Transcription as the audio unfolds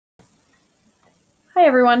Hi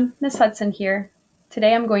everyone, Miss Hudson here.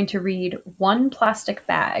 Today I'm going to read One Plastic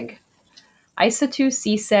Bag, Isatou,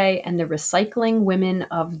 Ceesay, and the Recycling Women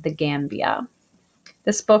of the Gambia.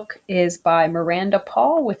 This book is by Miranda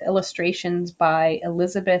Paul with illustrations by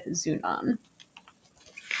Elizabeth Zunon.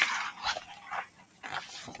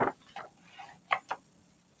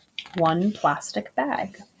 One Plastic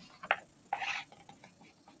Bag.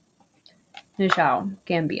 Nijau,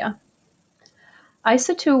 Gambia.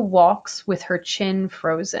 Isatou walks with her chin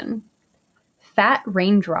frozen. Fat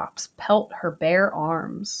raindrops pelt her bare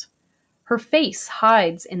arms. Her face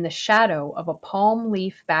hides in the shadow of a palm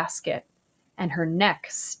leaf basket, and her neck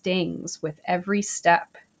stings with every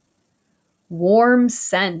step. Warm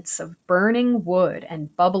scents of burning wood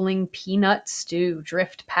and bubbling peanut stew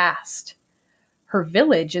drift past. Her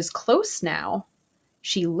village is close now.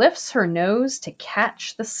 She lifts her nose to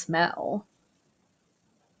catch the smell.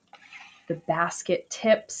 The basket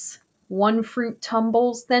tips. One fruit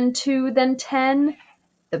tumbles, then two, then 10.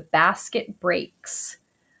 The basket breaks.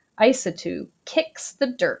 Isatou kicks the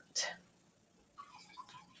dirt.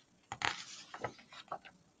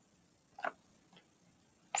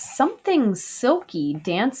 Something silky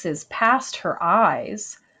dances past her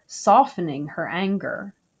eyes, softening her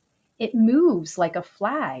anger. It moves like a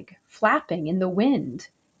flag, flapping in the wind,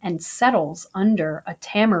 and settles under a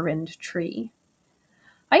tamarind tree.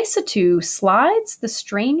 Isatou slides the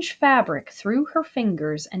strange fabric through her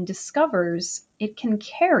fingers and discovers it can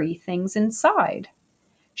carry things inside.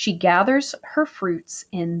 She gathers her fruits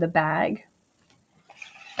in the bag.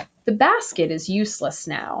 The basket is useless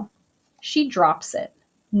now. She drops it,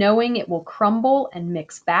 knowing it will crumble and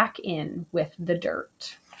mix back in with the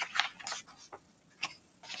dirt.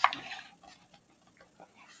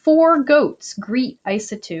 4 goats greet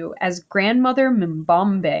Isatou as Grandmother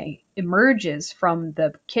Mbombe emerges from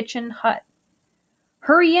the kitchen hut.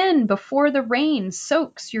 Hurry in before the rain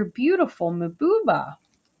soaks your beautiful Mabuba.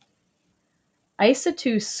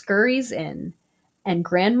 Isatou scurries in, and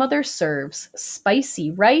Grandmother serves spicy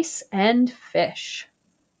rice and fish.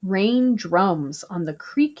 Rain drums on the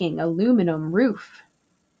creaking aluminum roof.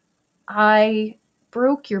 I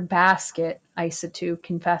broke your basket, Isatou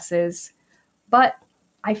confesses, but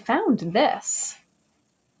I found this.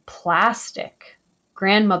 Plastic.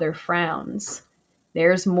 Grandmother frowns.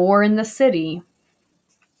 There's more in the city.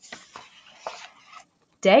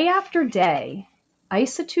 Day after day,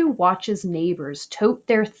 Isatou watches neighbors tote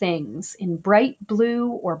their things in bright blue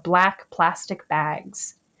or black plastic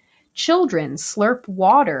bags. Children slurp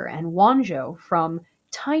water and wanjo from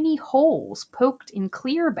tiny holes poked in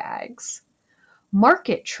clear bags.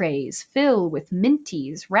 Market trays fill with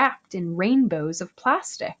minties wrapped in rainbows of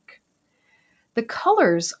plastic. The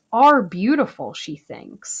colors are beautiful, she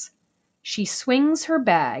thinks. She swings her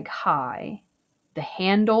bag high. The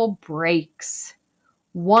handle breaks.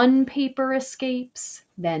 1 paper escapes,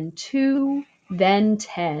 then 2, then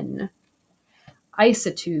 10.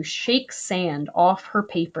 Isatou shakes sand off her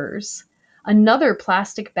papers. Another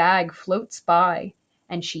plastic bag floats by,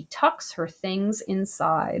 and she tucks her things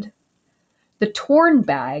inside. The torn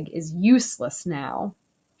bag is useless now.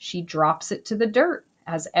 She drops it to the dirt,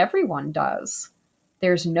 as everyone does.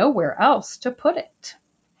 There's nowhere else to put it.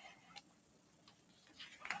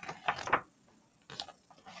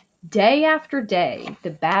 Day after day,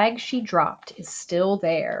 the bag she dropped is still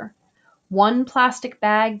there. 1 plastic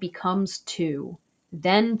bag becomes 2,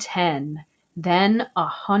 then 10, then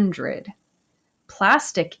 100.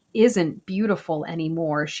 Plastic isn't beautiful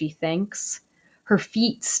anymore, she thinks. Her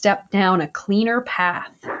feet step down a cleaner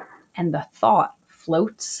path, and the thought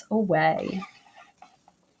floats away.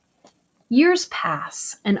 Years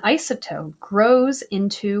pass, and Isatou grows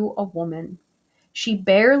into a woman. She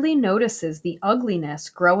barely notices the ugliness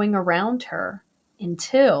growing around her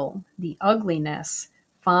until the ugliness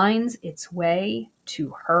finds its way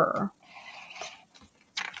to her.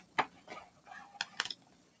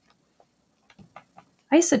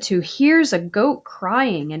 Isatou hears a goat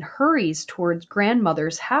crying and hurries towards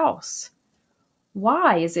Grandmother's house.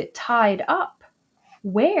 Why is it tied up?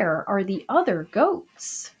 Where are the other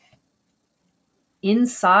goats?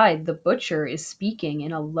 Inside, the butcher is speaking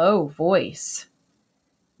in a low voice.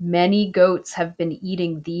 Many goats have been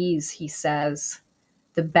eating these, he says.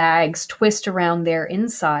 The bags twist around their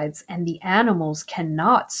insides, and the animals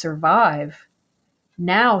cannot survive.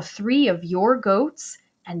 Now 3 of your goats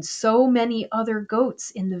and so many other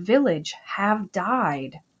goats in the village have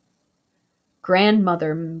died.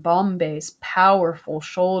 Grandmother Mbombe's powerful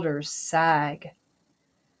shoulders sag.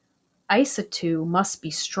 Isatou must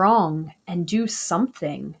be strong and do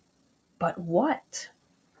something. But what?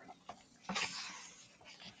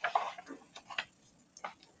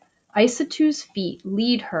 Isatou's feet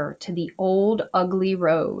lead her to the old ugly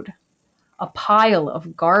road. A pile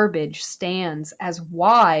of garbage stands as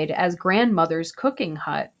wide as grandmother's cooking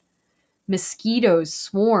hut. Mosquitoes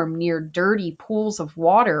swarm near dirty pools of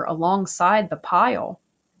water alongside the pile.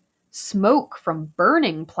 Smoke from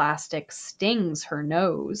burning plastic stings her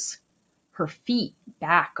nose. Her feet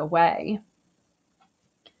back away.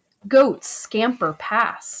 Goats scamper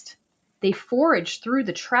past. They forage through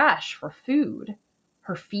the trash for food.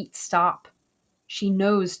 Her feet stop. She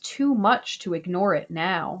knows too much to ignore it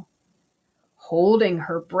now. Holding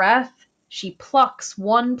her breath, she plucks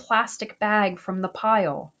one plastic bag from the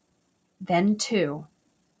pile. Then 2.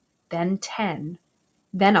 Then 10.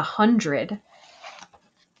 Then 100.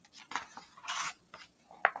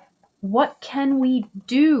 What can we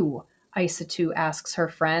do? Isatou asks her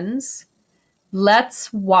friends.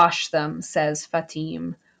 Let's wash them, says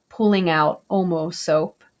Fatim, pulling out Omo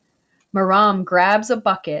soap. Maram grabs a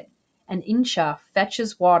bucket, and Incha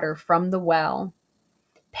fetches water from the well.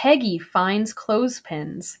 Peggy finds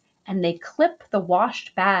clothespins, and they clip the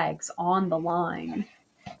washed bags on the line.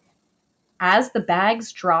 As the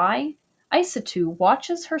bags dry, Isatou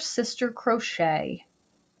watches her sister crochet.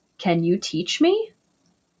 Can you teach me?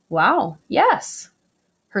 Wow, yes.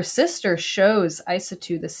 Her sister shows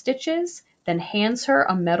Isatou the stitches, then hands her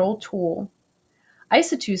a metal tool.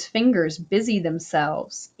 Isatou's fingers busy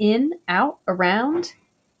themselves. In, out, around.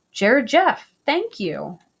 Jared Jeff, thank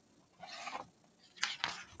you.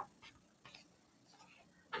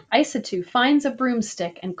 Isatou finds a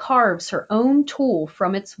broomstick and carves her own tool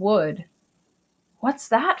from its wood. What's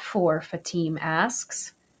that for? Fatim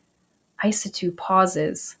asks. Isatou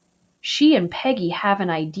pauses. She and Peggy have an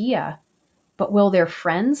idea, but will their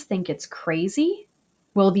friends think it's crazy?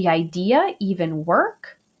 Will the idea even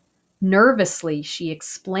work? Nervously, she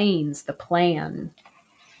explains the plan.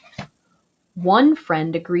 One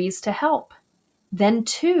friend agrees to help, then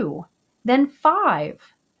 2, then 5.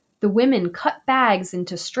 The women cut bags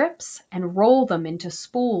into strips and roll them into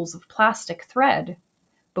spools of plastic thread.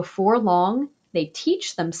 Before long, they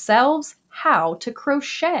teach themselves how to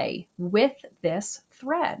crochet with this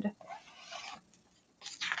thread.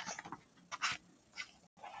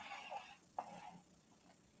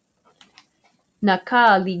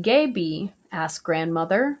 Naka ligebi, asked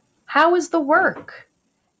grandmother. How is the work?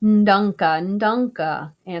 Ndunka,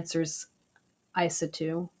 ndunka, answers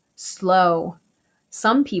Isatou. Slow.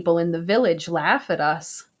 Some people in the village laugh at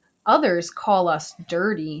us. Others call us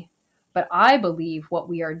dirty. But I believe what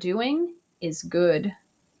we are doing is good.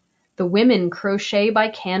 The women crochet by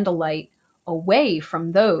candlelight, away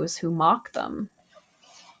from those who mock them.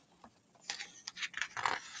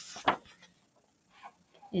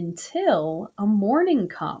 Until a morning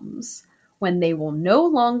comes when they will no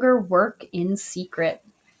longer work in secret.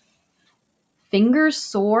 Fingers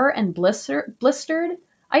sore and blistered,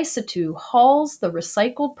 Isatou hauls the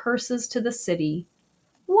recycled purses to the city.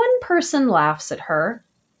 One person laughs at her,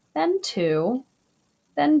 then 2,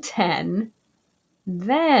 then 10,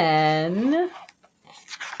 then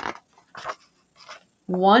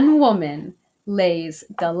one woman lays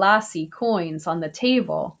Dalasi coins on the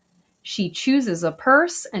table. She chooses a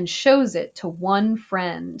purse and shows it to one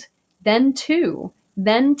friend, then 2,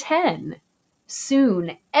 then 10.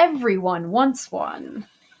 Soon everyone wants one.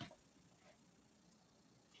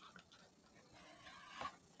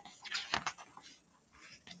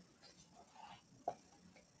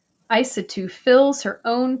 Isatou fills her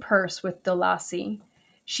own purse with Dalasi.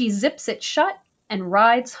 She zips it shut and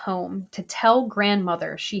rides home to tell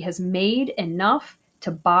grandmother she has made enough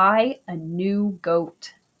to buy a new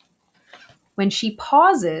goat. When she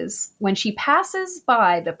passes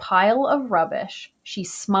by the pile of rubbish, she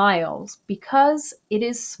smiles because it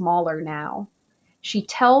is smaller now. She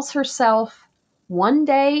tells herself, one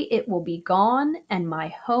day it will be gone and my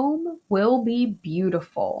home will be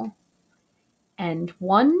beautiful. And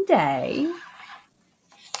one day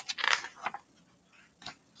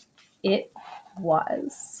it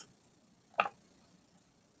was.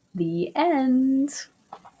 The end.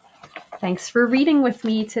 Thanks for reading with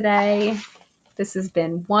me today. This has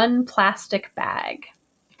been One Plastic Bag.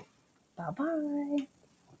 Bye-bye.